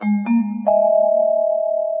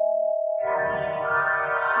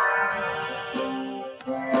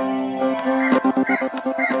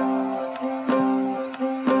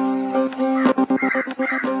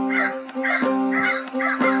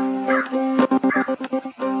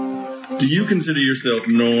Do you consider yourself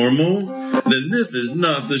normal? Then this is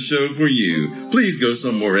not the show for you. Please go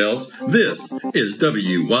somewhere else. This is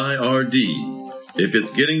WYRD. If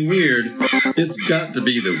it's getting weird, it's got to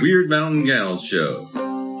be the Weird Mountain Gals show.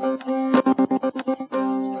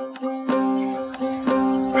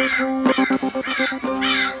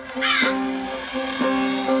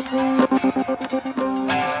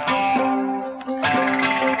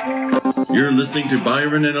 You're listening to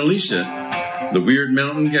Byron and Alicia, the Weird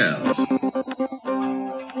Mountain Gals.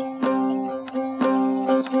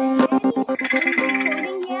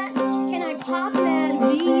 Recording yet? Can I pop that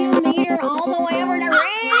VU meter all the way over to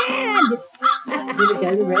red? Did it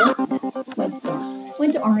go to red?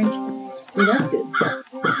 Went to orange. Well, that's good.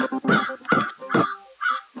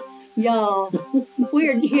 Y'all,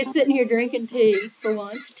 we're here sitting here drinking tea for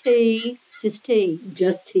once. Tea. Just tea.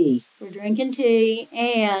 Just tea. We're drinking tea,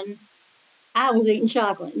 and I was eating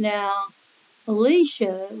chocolate. Now,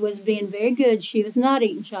 Alicia was being very good. She was not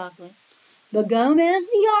eating chocolate. But Gomez,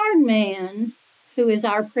 the yard man, who is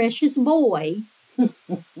our precious boy,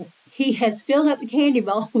 he has filled up the candy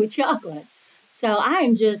bowl with chocolate. So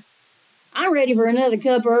I'm ready for another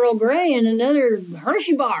cup of Earl Grey and another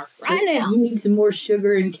Hershey bar right now. You need some more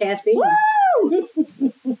sugar and caffeine. Woo!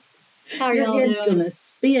 How are Your y'all head's doing? going to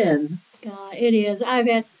spin. God, it is.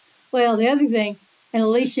 The other thing, and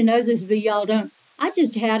Alicia knows this, but y'all don't. I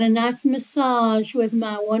just had a nice massage with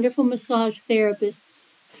my wonderful massage therapist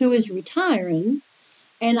who is retiring,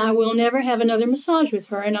 and I will never have another massage with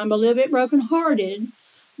her, and I'm a little bit brokenhearted,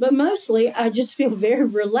 but mostly I just feel very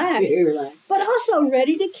relaxed, but also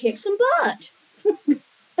ready to kick some butt.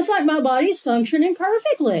 It's like my body's functioning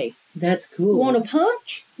perfectly. That's cool. You want to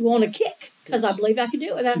punch? You want to kick? Because I believe I could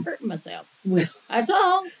do it without hurting myself. Well, That's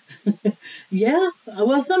all. yeah.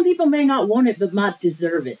 Well, some people may not want it, but might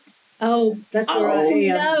deserve it. Oh, That's where I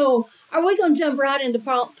am. No. Are we going to jump right into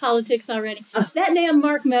politics already? That damn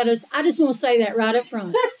Mark Meadows, I just want to say that right up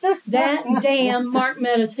front. That damn Mark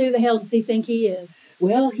Meadows, who the hell does he think he is?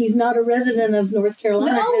 Well, he's not a resident of North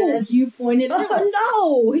Carolina, No. as you pointed out.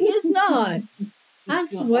 Oh, no, he is not. I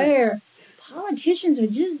swear, politicians are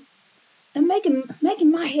just making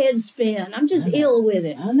my head spin. I'm just ill with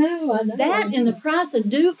it. I know. That and the price of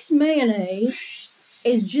Duke's mayonnaise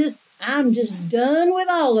is just, I'm just done with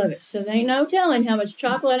all of it. So there ain't no telling how much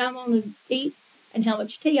chocolate I'm going to eat and how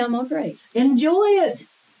much tea I'm going to drink. Enjoy it.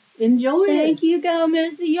 Enjoy it. Thank you,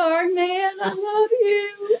 Gomez, the yard man. I love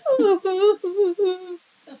you.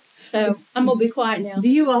 So I'm going to be quiet now. Do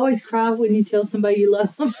you always cry when you tell somebody you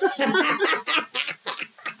love them?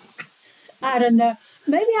 I don't know.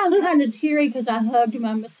 Maybe I'm kind of teary because I hugged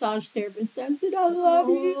my massage therapist. I said, I love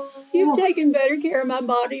you. You've taken better care of my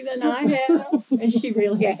body than I have. And she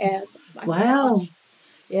really has. Oh, wow. Gosh.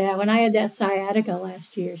 Yeah, when I had that sciatica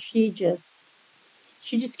last year, she just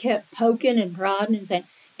kept poking and prodding and saying,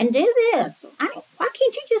 and do this. Why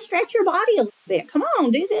can't you just stretch your body a little bit? Come on,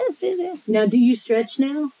 do this, do this. Now, do you stretch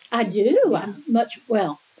now? I do.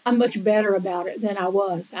 Yeah. I'm much better about it than I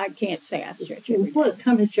was. I can't say I stretch every day. What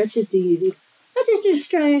kind of stretches do you do? I just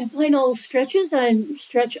do plain old stretches. I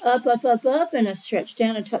stretch up, and I stretch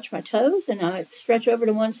down and touch my toes, and I stretch over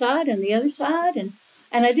to one side and the other side, and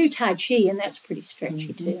I do Tai Chi, and that's pretty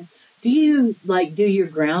stretchy too. Do you do your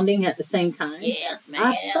grounding at the same time? Yes, ma'am.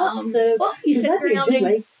 I thought so. Well, you said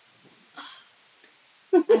grounding.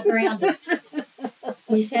 I grounded.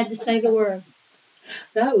 You just had to say the word.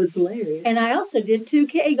 That was hilarious. And I also did 2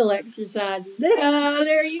 Kegel exercises. Oh,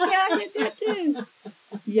 there you go. I did that too.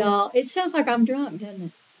 Y'all, it sounds like I'm drunk, doesn't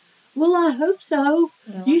it? Well, I hope so.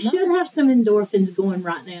 Well, You should have some endorphins going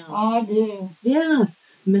right now. I do. Yeah.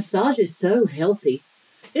 Massage is so healthy.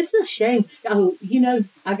 It's a shame. Oh,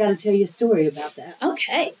 I got to tell you a story about that.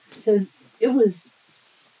 Okay. So it was,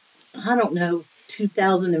 I don't know,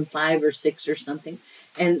 2005 or 6 or something.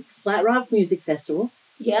 And Flat Rock Music Festival.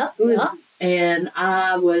 Yeah. And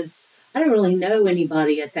I didn't really know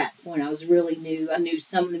anybody at that point. I was really new. I knew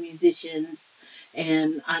some of the musicians,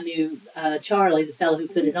 and I knew Charlie, the fellow who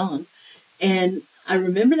put it on. And I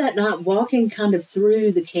remember that night walking kind of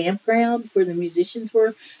through the campground where the musicians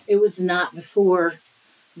were. It was the night before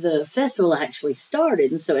the festival actually started,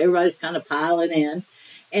 and so everybody was kind of piling in.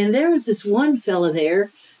 And there was this one fella there.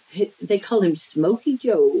 They called him Smokey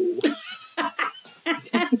Joe.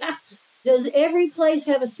 Does every place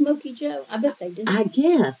have a Smokey Joe? I bet they do. I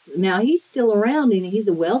guess. Now, he's still around, and he's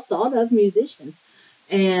a well-thought-of musician.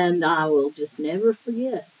 And I will just never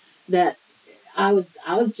forget that I was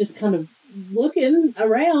just kind of looking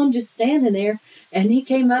around, just standing there, and he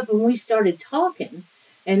came up and we started talking.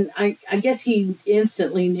 And I guess he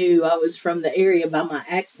instantly knew I was from the area by my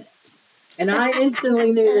accent. And I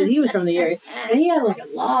instantly knew that he was from the area. And he had like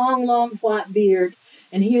a long, long white beard.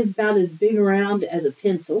 And he was about as big around as a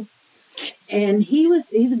pencil. And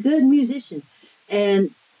he's a good musician.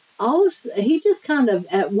 And he just kind of,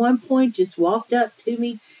 at one point, just walked up to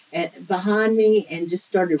me and behind me and just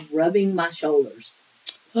started rubbing my shoulders.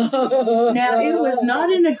 Now, it was not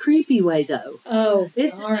in a creepy way, though. Oh,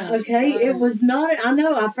 it's right, okay. right. It was not. I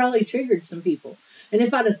know I probably triggered some people. And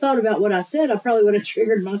if I'd have thought about what I said, I probably would have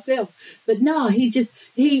triggered myself. But no,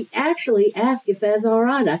 he actually asked if that's all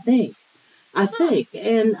right, I think.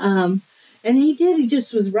 And he did. He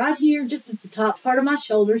just was right here, just at the top part of my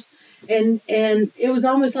shoulders. And it was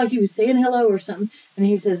almost like he was saying hello or something. And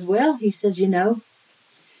he says,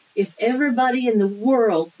 if everybody in the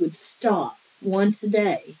world would stop once a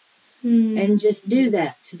day and just do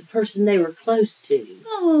that to the person they were close to.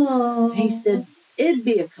 Oh. He said, it'd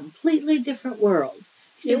be a completely different world.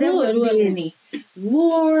 He said there wouldn't be any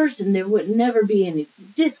wars and there would never be any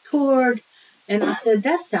discord. And I said,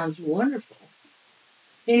 that sounds wonderful.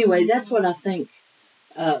 Anyway, that's what I think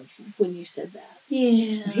of when you said that.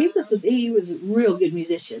 Yeah. He was a real good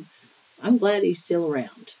musician. I'm glad he's still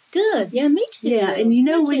around. Good. Yeah, me too. Yeah, and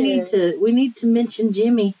we need to mention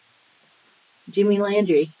Jimmy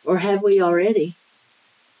Landry, or have we already?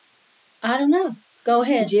 I don't know. Go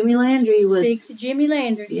ahead. Jimmy Landry was... Speak to Jimmy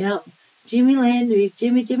Landry. Yeah. Jimmy Landry,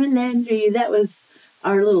 Jimmy Landry. That was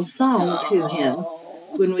our little song to him.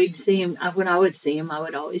 When we'd see him, when I would see him, I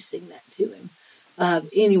would always sing that to him.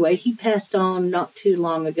 Anyway, he passed on not too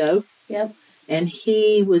long ago. Yep. And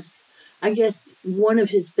he was, I guess, one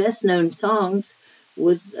of his best-known songs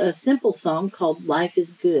was a simple song called Life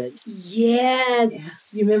is Good.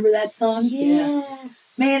 Yes. Yeah. You remember that song?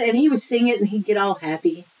 Yes. Yeah. Man, and he would sing it and he'd get all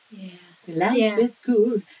happy. Yeah. Life is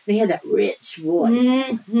good. And he had that rich voice.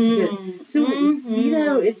 Mm-hmm. So,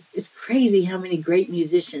 it's crazy how many great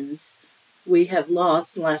musicians we have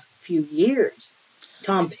lost in the last few years.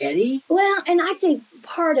 Tom Petty. Well, and I think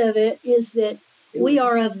part of it is that we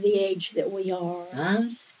are of the age that we are. Huh?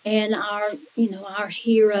 And our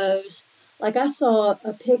heroes. Like I saw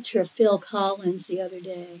a picture of Phil Collins the other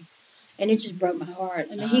day, and it just broke my heart.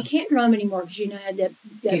 I mean, he can't drum anymore because had that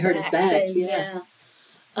he hurt his back. thing. Yeah.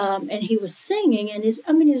 And he was singing, and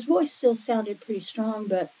his voice still sounded pretty strong,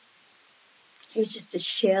 but he was just a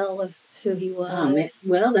shell of who he was. Oh, man.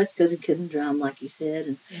 Well, that's because he couldn't drum, like you said.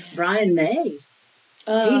 And yeah. Brian May,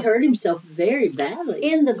 he hurt himself very badly.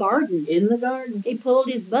 In the garden. In the garden. He pulled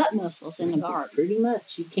his butt muscles in the garden. Pretty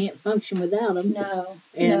much. You can't function without him. No.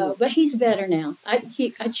 But he's better now. I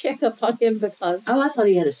check up on him because... Oh, I thought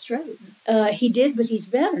he had a stroke. He did, but he's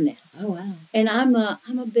better now. Oh, wow. And I'm a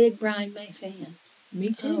big Brian May fan.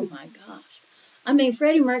 Me too. Oh, my gosh. I mean,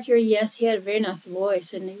 Freddie Mercury, yes, he had a very nice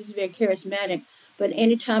voice, and he was very charismatic. But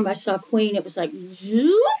anytime I saw Queen, it was like,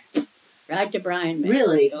 zoop, right to Brian May.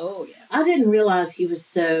 Really? Oh, yeah. I didn't realize he was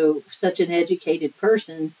such an educated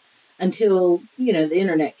person until, the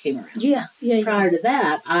internet came around. Yeah. Prior to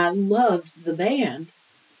that, I loved the band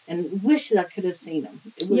and wish that I could have seen them.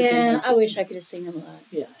 Yeah, I wish I could have seen them live.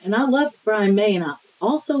 Yeah, and I loved Brian May, and I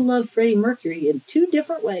also loved Freddie Mercury in two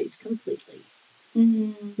different ways completely.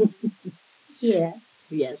 Mm-hmm.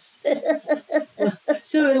 Yes.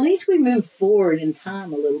 So at least we move forward in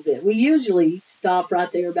time a little bit. We usually stop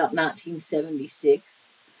right there about 1976.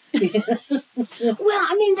 Well,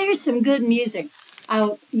 I mean, there's some good music.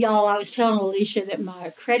 I was telling Alicia that my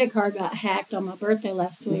credit card got hacked on my birthday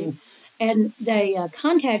last week, and they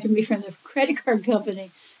contacted me from the credit card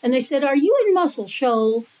company, and they said, "Are you in Muscle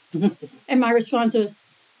Shoals?" And my response was,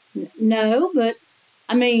 "No, but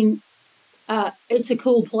I mean, it's a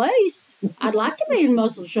cool place. I'd like to be in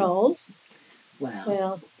Muscle Shoals." Wow.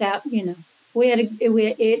 Well, that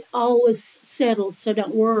it all was settled, so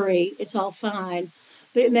don't worry, it's all fine.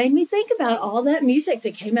 But it made me think about all that music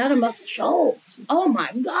that came out of Muscle Shoals. Oh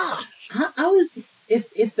my gosh! I was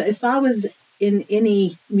if I was in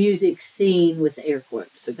any music scene with air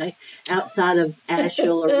quotes, okay, outside of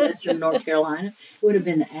Asheville or Western North Carolina, it would have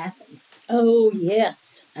been Athens. Oh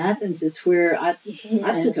yes, Athens is where I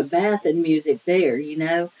took a bath in music there.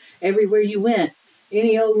 Everywhere you went,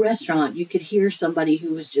 any old restaurant, you could hear somebody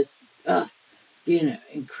who was just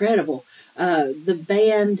incredible. The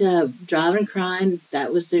band Driving Crying,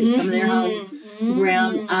 that was some of their home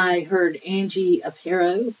ground. I heard Angie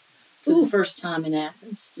Aparo for the first time in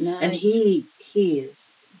Athens. Nice. And he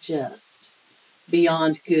is just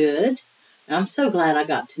beyond good. And I'm so glad I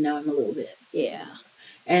got to know him a little bit. Yeah.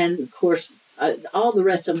 And, of course, all the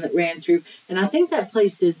rest of them that ran through. And I think that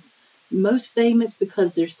place is most famous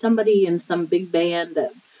because there's somebody in some big band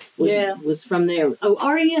that was from there. Oh,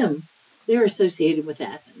 REM. They're associated with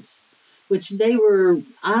Athens. which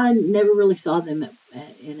I never really saw them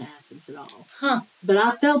in Athens at all. Huh. But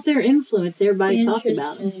I felt their influence. Everybody talked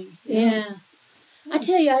about them. Interesting. Yeah. I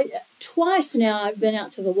tell you, twice now I've been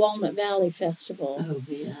out to the Walnut Valley Festival. Oh,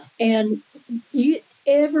 yeah. And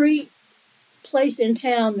every place in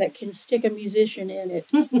town that can stick a musician in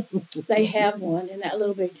it, they have one in that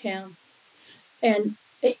little big town. And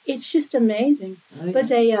it's just amazing. Oh,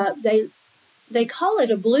 yeah. But they call it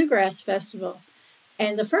a bluegrass festival.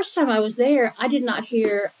 And the first time I was there, I did not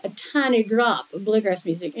hear a tiny drop of bluegrass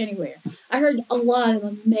music anywhere. I heard a lot of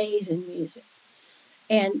amazing music.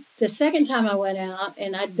 And the second time I went out,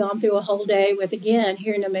 and I'd gone through a whole day with, again,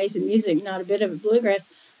 hearing amazing music, not a bit of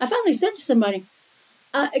bluegrass, I finally said to somebody,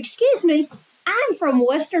 excuse me, I'm from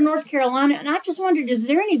Western North Carolina, and I just wondered, is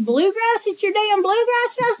there any bluegrass at your damn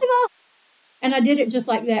bluegrass festival? And I did it just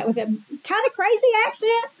like that with a kind of crazy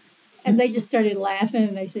accent. And they just started laughing,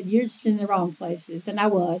 and they said, you're just in the wrong places. And I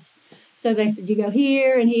was. So they said, you go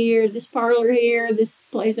here and here, this parlor here, this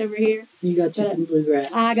place over here. You got you some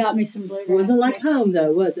bluegrass. I got me some bluegrass. It wasn't like home,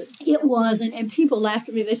 though, was it? It wasn't. And people laughed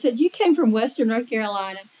at me. They said, you came from Western North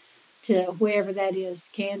Carolina to wherever that is,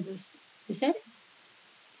 Kansas. Is that it?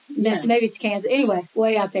 Yeah. Maybe it's Kansas. Anyway,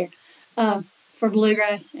 way out there for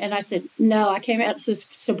bluegrass. And I said, no, I came out to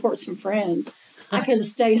support some friends. I could have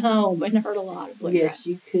stayed home and heard a lot of bluegrass. Yes,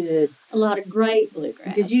 you could. A lot of great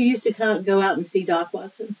bluegrass. Did you used to go out and see Doc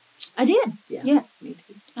Watson? I did. Yeah. Me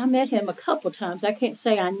too. I met him a couple times. I can't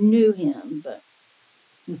say I knew him, but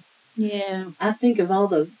yeah. I think of all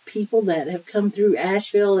the people that have come through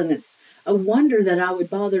Asheville, and it's a wonder that I would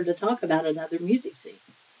bother to talk about another music scene.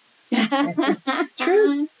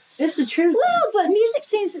 Truth. It's the truth. Well, but music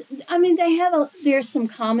scenes, I mean, there's some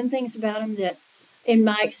common things about them that, in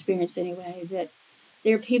my experience anyway, that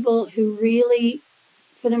there are people who really,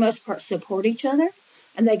 for the most part, support each other.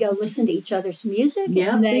 And they go listen to each other's music.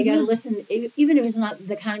 Yeah, and they go to listen, even if it's not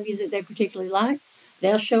the kind of music they particularly like,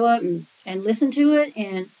 they'll show up and listen to it.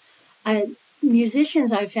 And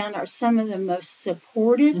musicians, I've found, are some of the most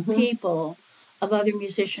supportive people of other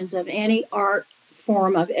musicians of any art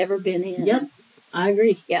form I've ever been in. Yep, I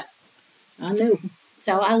agree. Yeah. I know.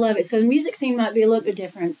 So I love it. So the music scene might be a little bit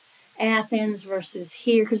different. Athens versus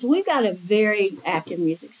here, because we've got a very active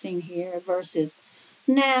music scene here versus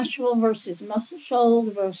Nashville versus Muscle Shoals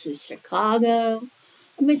versus Chicago.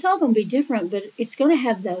 I mean, it's all going to be different, but it's going to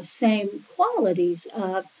have those same qualities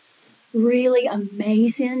of really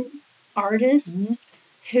amazing artists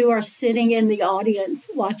who are sitting in the audience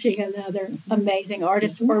watching another amazing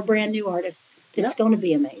artist or a brand new artist that's going to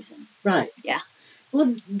be amazing. Right. Yeah.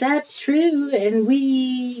 Well, that's true, and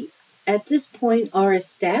we, at this point, are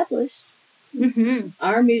established.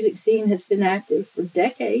 Our music scene has been active for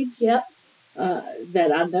decades. Yep.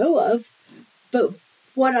 That I know of. But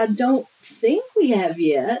what I don't think we have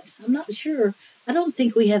yet, I'm not sure, I don't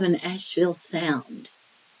think we have an Asheville sound.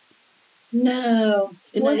 No.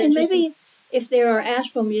 Well, and maybe if there are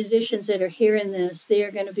Asheville musicians that are hearing this,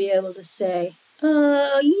 they're going to be able to say,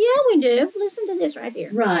 yeah, we do. Listen to this right here.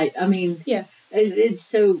 Right. I mean, yeah.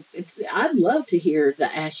 I'd love to hear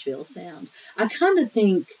the Asheville sound. I kind of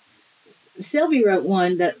think Selby wrote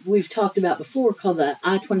one that we've talked about before called the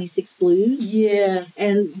I-26 Blues. Yes.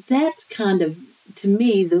 And that's kind of, to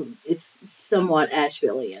me, it's somewhat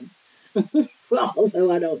Ashevillean. Well,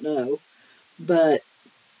 although I don't know. But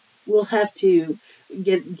we'll have to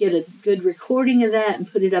get a good recording of that and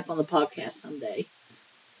put it up on the podcast someday.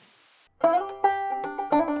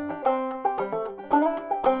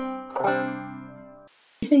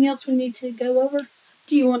 Anything else we need to go over?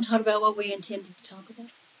 Do you want to talk about what we intended to talk about?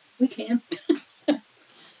 We can.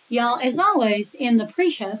 Y'all, as always, in the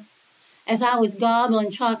pre-show, as I was gobbling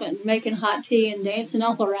chocolate and making hot tea and dancing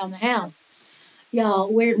all around the house, y'all,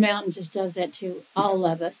 Wyrd Mountain just does that to all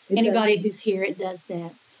of us. Anybody who's here, it does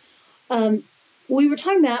that. We were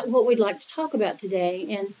talking about what we'd like to talk about today,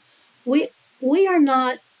 and we are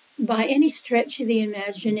not, by any stretch of the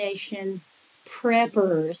imagination,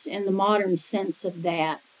 preppers in the modern sense of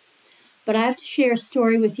that. But I have to share a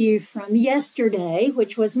story with you from yesterday,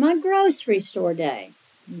 which was my grocery store day.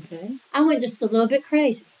 Okay. I went just a little bit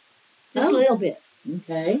crazy. Just a little bit.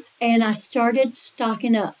 Okay. And I started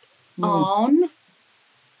stocking up on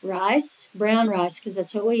rice, brown rice, because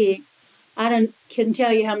that's what we eat. I couldn't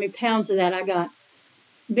tell you how many pounds of that I got.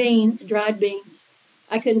 Beans, dried beans.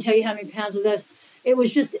 I couldn't tell you how many pounds of those. It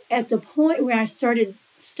was just at the point where I started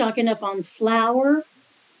stocking up on flour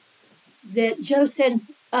that Joe said,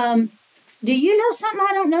 do you know something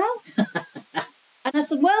I don't know? And I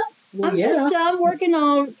said, well, I'm working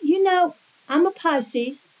on, I'm a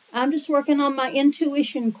Pisces. I'm just working on my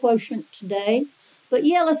intuition quotient today. But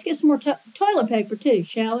yeah, let's get some more toilet paper too,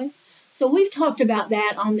 shall we? So we've talked about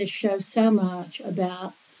that on this show so much,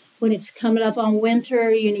 about when it's coming up on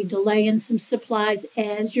winter, you need to lay in some supplies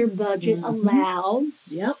as your budget allows.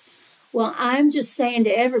 Yep. Well, I'm just saying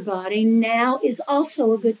to everybody, now is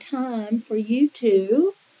also a good time for you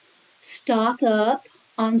to stock up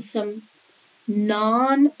on some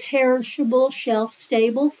non-perishable,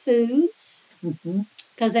 shelf-stable foods,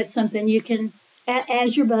 because that's something you can,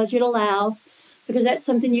 as your budget allows, because that's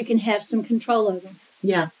something you can have some control over.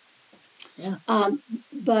 Yeah.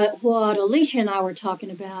 But what Alicia and I were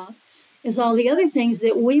talking about is all the other things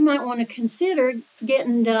that we might want to consider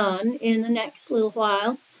getting done in the next little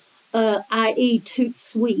while, i.e. toot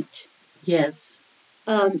sweet. Yes.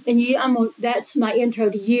 And that's my intro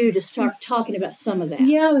to you to start talking about some of that.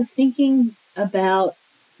 Yeah, I was thinking about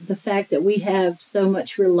the fact that we have so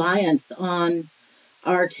much reliance on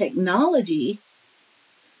our technology,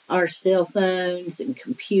 our cell phones and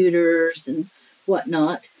computers and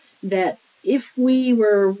whatnot, that if we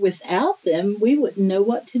were without them, we wouldn't know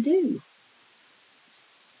what to do.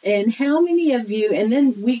 And how many of you, and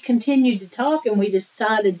then we continued to talk and we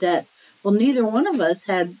decided that, well, neither one of us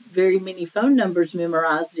had very many phone numbers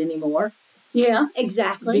memorized anymore. Yeah,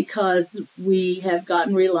 exactly. Because we have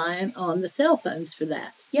gotten reliant on the cell phones for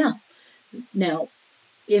that. Yeah. Now,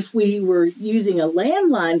 if we were using a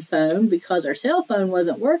landline phone because our cell phone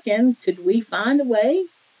wasn't working, could we find a way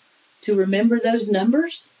to remember those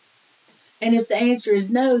numbers? And if the answer is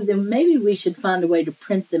no, then maybe we should find a way to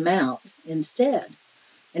print them out instead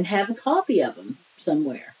and have a copy of them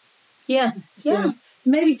somewhere. Yeah. So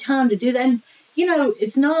maybe time to do that. And,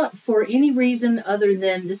 it's not for any reason other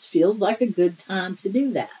than this feels like a good time to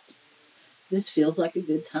do that. This feels like a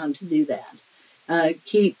good time to do that.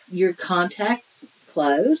 Keep your contacts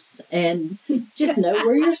close and just know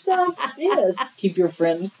where your stuff is. Keep your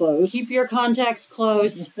friends close. Keep your contacts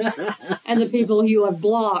close and the people you have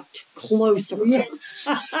blocked closer. Yeah.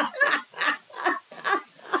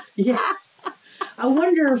 Yeah. I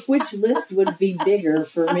wonder which list would be bigger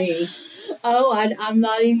for me. Oh, I'm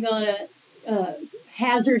not even going to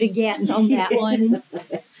hazard a guess on that one.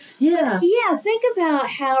 Yeah. Yeah, think about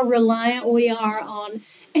how reliant we are on,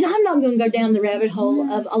 and I'm not going to go down the rabbit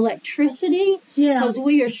hole of electricity, because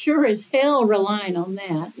we are sure as hell relying on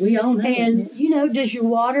that. We all know. And, does your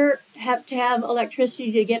water have to have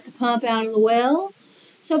electricity to get the pump out of the well?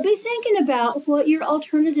 So be thinking about what your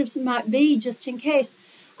alternatives might be just in case.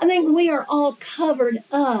 I think we are all covered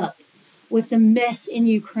up with the mess in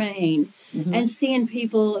Ukraine and seeing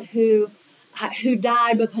people who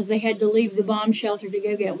die because they had to leave the bomb shelter to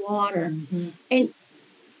go get water. And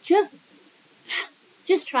just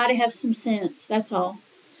try to have some sense. That's all.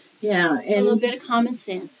 Yeah, and a little bit of common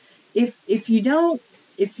sense. If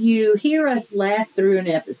you hear us laugh through an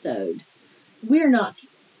episode, we're not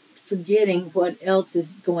forgetting what else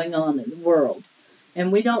is going on in the world,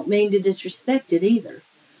 and we don't mean to disrespect it either.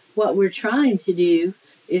 What we're trying to do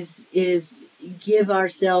is give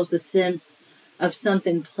ourselves a sense of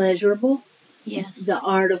something pleasurable. Yes. The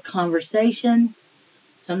art of conversation.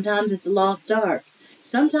 Sometimes it's a lost art.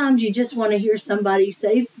 Sometimes you just want to hear somebody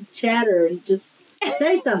say chatter and just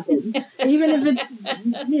say something, even if it's,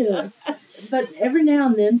 But every now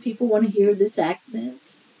and then people want to hear this accent.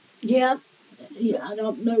 Yeah. Yeah, I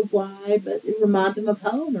don't know why, but it reminds them of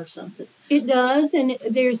home or something. It does, and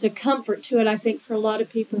there's a comfort to it, I think, for a lot of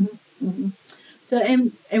people. So,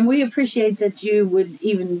 and we appreciate that you would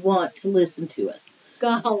even want to listen to us.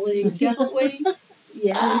 Golly, don't we?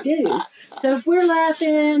 Yeah, we do. So if we're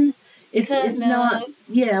laughing, it's not,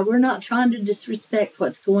 we're not trying to disrespect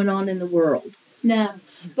what's going on in the world. No,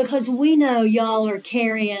 because we know y'all are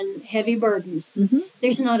carrying heavy burdens.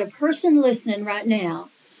 There's not a person listening right now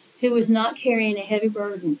who is not carrying a heavy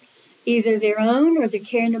burden, either their own or they're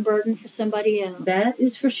carrying a burden for somebody else. That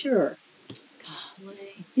is for sure.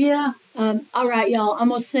 Golly. Yeah. All right, y'all, I'm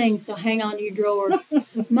going to sing, so hang on to your drawers.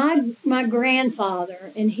 My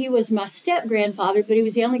grandfather, and he was my step-grandfather, but he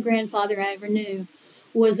was the only grandfather I ever knew,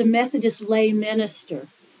 was a Methodist lay minister.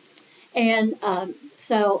 And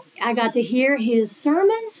so I got to hear his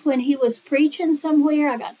sermons when he was preaching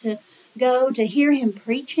somewhere. I got to go to hear him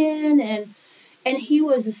preaching, and he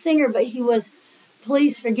was a singer, but he was,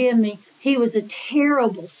 please forgive me, he was a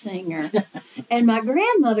terrible singer. And my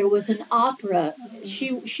grandmother was an opera.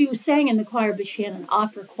 She was sang in the choir, but she had an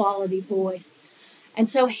opera quality voice. And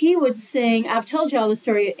so he would sing, I've told y'all the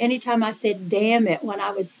story, anytime I said damn it when I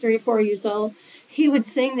was 3 or 4 years old, he would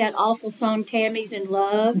sing that awful song, Tammy's in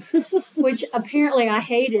Love, which apparently I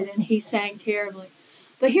hated, and he sang terribly.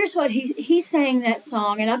 But here's what he sang that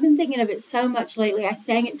song, and I've been thinking of it so much lately. I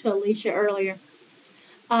sang it to Alicia earlier.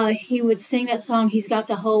 He would sing that song, He's Got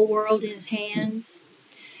the Whole World in His Hands.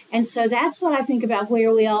 And so that's what I think about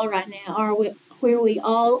where we all right now are. Where we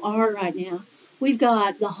all are right now. We've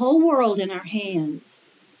got the whole world in our hands,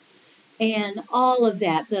 and all of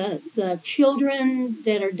that. The children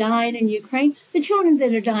that are dying in Ukraine, the children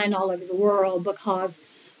that are dying all over the world because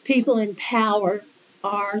people in power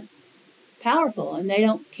are powerful and they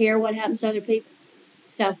don't care what happens to other people.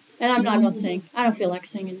 So, and I'm not going to sing. I don't feel like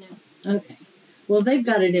singing now. Okay. Well, they've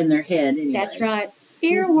got it in their head anyway. That's right.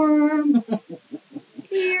 Earworm.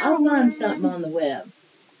 I'll find something on the web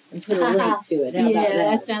and put a link to it. How about that?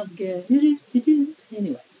 That sounds good.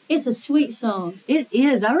 Anyway. It's a sweet song. It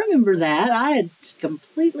is. I remember that. I had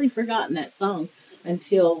completely forgotten that song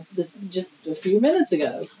until just a few minutes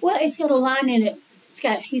ago. Well, it's got a line in it.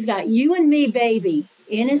 He's got "You and Me, Baby"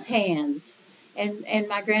 in his hands, and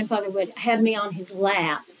my grandfather would have me on his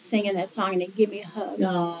lap singing that song, and he'd give me a hug.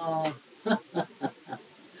 Oh.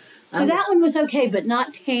 So that one was okay, but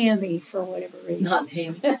not Tammy for whatever reason. Not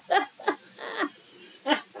Tammy.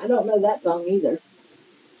 I don't know that song either.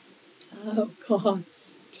 Oh, God.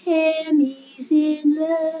 Tammy's in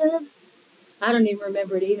love. I don't even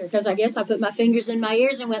remember it either, because I guess I put my fingers in my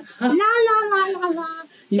ears and went, la, la, la, la, la.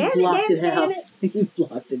 You've blocked it out. You've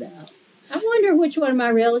blocked it out. I wonder which one of my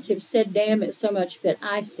relatives said damn it so much that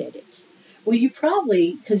I said it. Well, you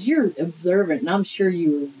probably, because you're observant, and I'm sure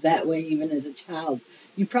you were that way even as a child,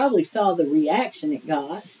 you probably saw the reaction it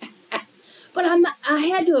got. But I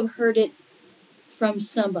had to have heard it from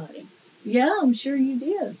somebody. Yeah, I'm sure you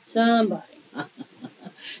did. Somebody.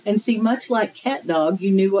 And see, much like Cat Dog,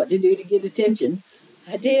 you knew what to do to get attention.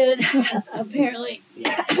 I did, apparently.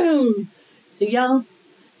 So y'all,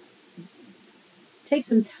 take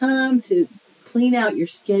some time to clean out your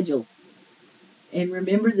schedule and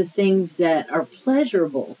remember the things that are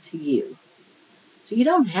pleasurable to you. So you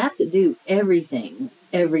don't have to do everything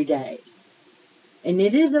every day. And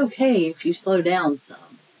it is okay if you slow down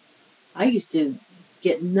some. I used to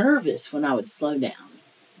get nervous when I would slow down.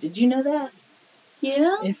 Did you know that?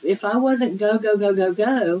 Yeah. If I wasn't go, go, go, go,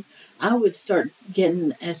 go, I would start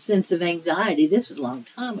getting a sense of anxiety. This was a long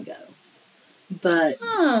time ago. But,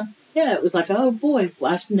 yeah, it was like, oh, boy,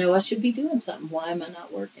 I know I should be doing something. Why am I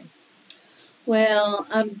not working? Well,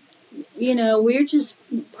 we're just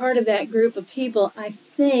part of that group of people. I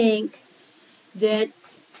think that,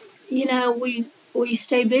 we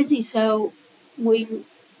stay busy, so we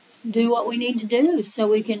do what we need to do, so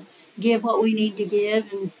we can give what we need to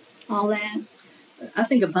give and all that. I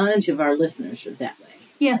think a bunch of our listeners are that way.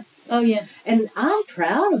 Yeah. Oh, yeah. And I'm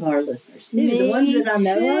proud of our listeners, too. The ones that I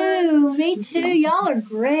know of. Me too. Y'all are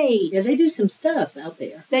great. Yeah, they do some stuff out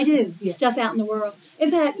there. They do. Yeah. Stuff out in the world.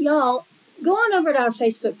 In fact, y'all, go on over to our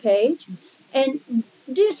Facebook page and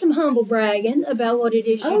do some humble bragging about what it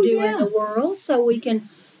is you do in the world so we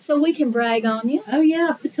can brag on you. Oh,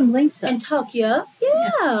 yeah. Put some links up. And talk you up.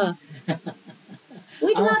 Yeah.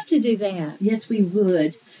 We'd love to do that. Yes, we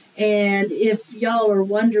would. And if y'all are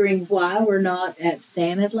wondering why we're not at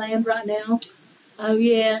Santa's Land right now. Oh,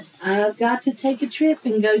 yes. I've got to take a trip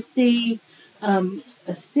and go see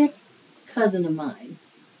a sick cousin of mine.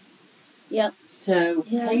 Yep. So,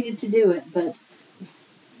 hated to do it, but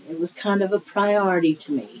it was kind of a priority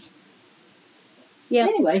to me. Yeah.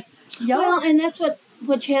 Anyway, y'all. Well, and that's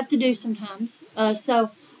what you have to do sometimes.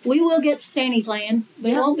 So we will get to Santa's Land,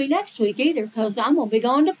 but it won't be next week either, because I'm going to be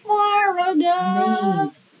going to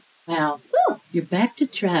Florida. Wow. Woo. You're back to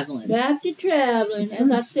traveling. Back to traveling.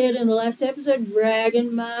 As I said in the last episode,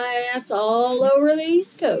 dragging my ass all over the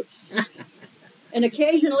East Coast. And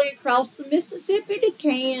occasionally across the Mississippi to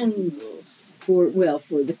Kansas.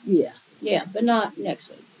 Yeah, but not next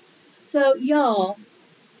week. So, y'all,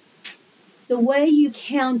 the way you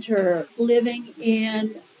counter living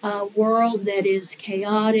in a world that is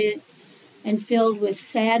chaotic and filled with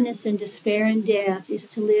sadness and despair and death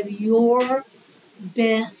is to live your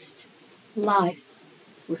best life.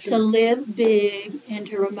 For sure. To live big and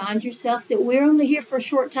to remind yourself that we're only here for a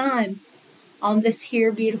short time on this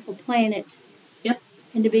here beautiful planet. Yep.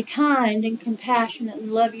 And to be kind and compassionate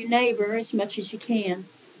and love your neighbor as much as you can.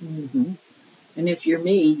 Mm-hmm. And if you're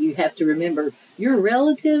me, you have to remember your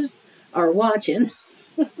relatives are watching.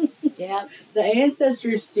 Yeah. The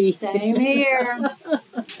ancestors see. Same here.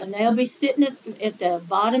 And they'll be sitting at the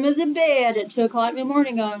bottom of the bed at 2 o'clock in the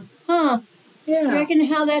morning going, huh, yeah.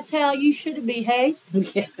 reckon that's how you should have behaved?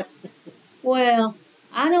 Yeah. Well,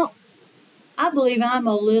 I believe I'm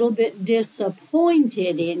a little bit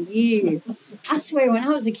disappointed in you. I swear, when I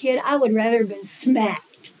was a kid, I would rather have been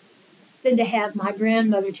smacked than to have my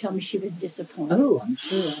grandmother tell me she was disappointed. Oh, I'm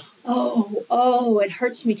sure. Oh, it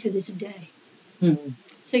hurts me to this day. Mm-hmm.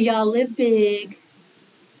 So y'all live big,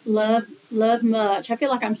 love much. I feel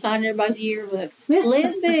like I'm signing everybody's yearbook.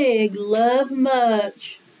 Live big, love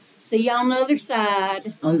much. See you on the other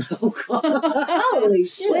side. Oh, no. Holy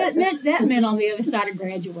shit. Well, that meant on the other side of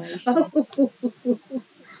graduation.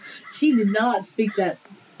 She did not speak that.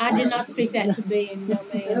 I did not speak that to being, no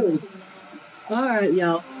ma'am. All right,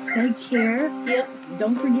 y'all. Take care. Yep.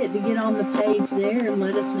 Don't forget to get on the page there and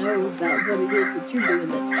let us know about what it is that you're doing.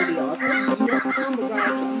 That's pretty awesome. Yep, humble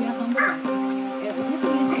bragging. Yeah, humble bragging. And we'll be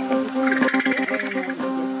interested to see it.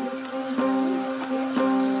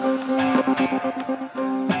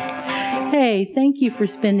 Hey, thank you for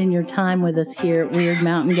spending your time with us here at Wyrd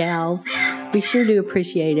Mountain Gals. We sure do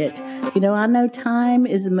appreciate it. You know, I know time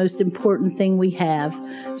is the most important thing we have.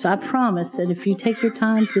 So I promise that if you take your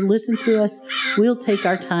time to listen to us, we'll take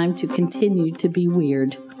our time to continue to be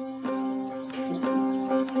weird.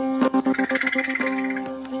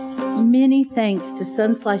 Many thanks to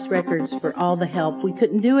Sunslice Records for all the help. We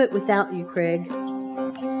couldn't do it without you, Craig.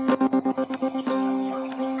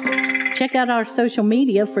 Check out our social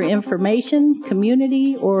media for information,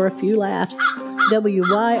 community, or a few laughs.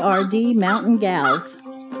 WYRD Mountain Gals.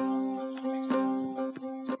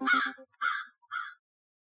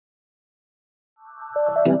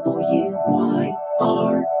 WYRD